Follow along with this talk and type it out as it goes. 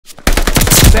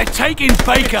They're taking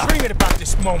Baker! I'm dreaming about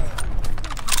this moment.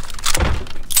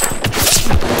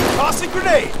 Toss a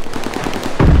grenade!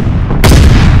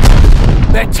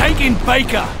 They're taking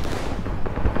Baker!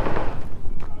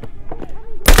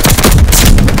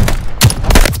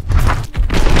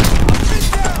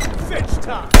 Fetch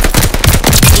time!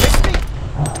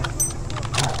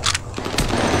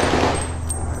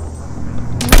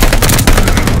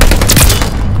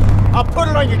 I'll put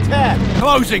it on your tab.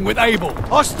 Closing with Able.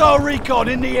 Hostile recon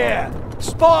in the air.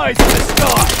 Spies in the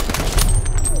sky.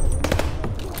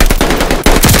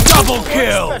 Double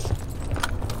kill.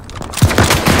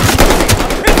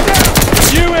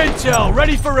 New intel,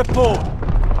 ready for report.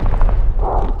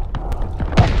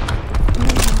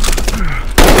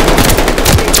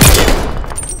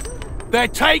 They're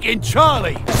taking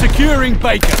Charlie. Securing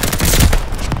Baker.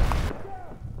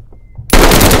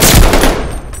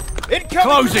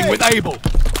 Closing with Able.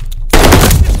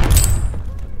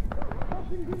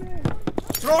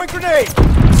 Throwing grenade.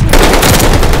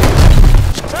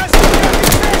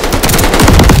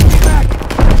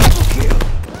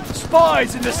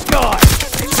 Spies in the sky.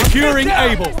 Securing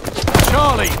Able.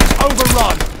 Charlie is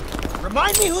overrun.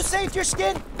 Remind me who saved your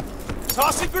skin?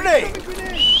 Toss a grenade.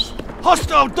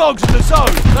 Hostile dogs in the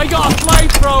zone. They got a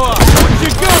flamethrower. What's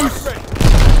your goose?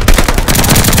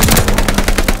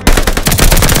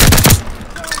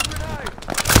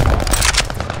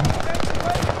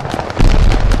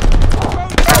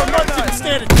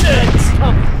 Stand a chance.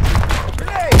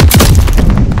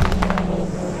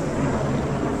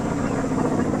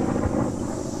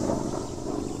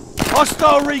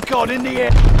 Hostile recon in the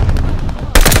air.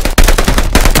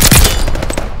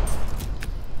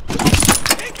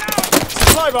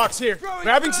 Supply box here.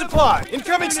 Grabbing supply.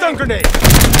 Incoming stun grenade.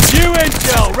 New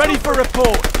intel, ready for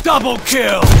report. Double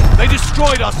kill. They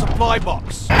destroyed our supply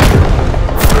box.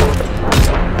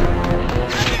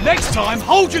 Next time,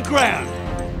 hold your ground.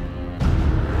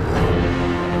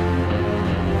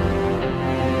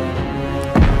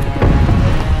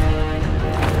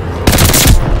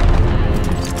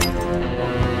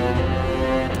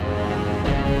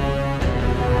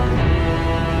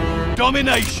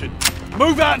 Domination.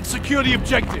 Move out and secure the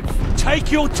objective.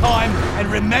 Take your time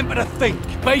and remember to think.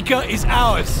 Baker is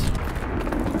ours.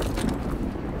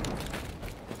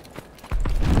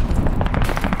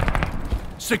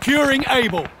 Securing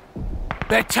Able.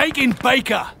 They're taking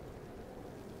Baker.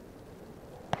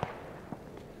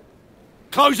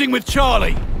 Closing with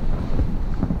Charlie.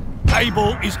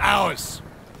 Able is ours.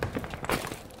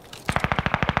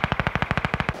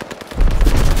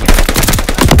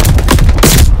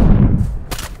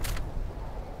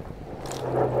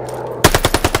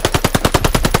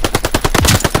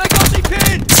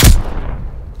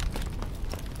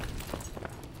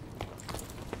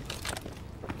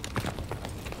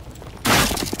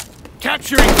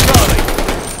 Capturing Charlie.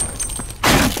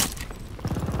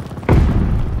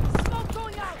 Smoke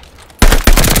going out.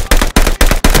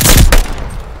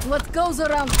 What goes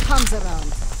around comes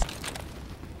around.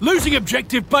 Losing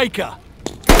objective Baker.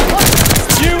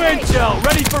 New intel,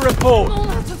 ready for report. Know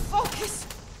how to focus.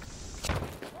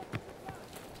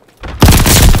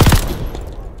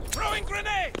 Throwing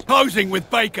grenade. Closing with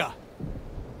Baker.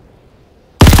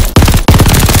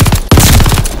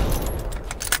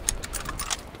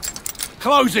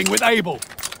 Closing with Able.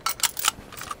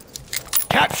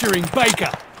 Capturing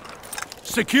Baker.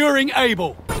 Securing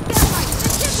Able.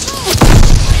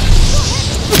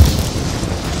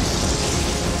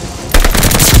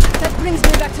 That brings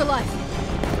me back to life.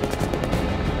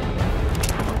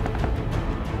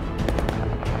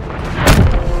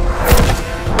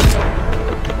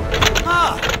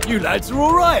 Ah, you lads are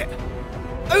all right.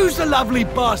 Who's the lovely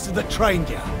bastard that trained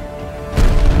you?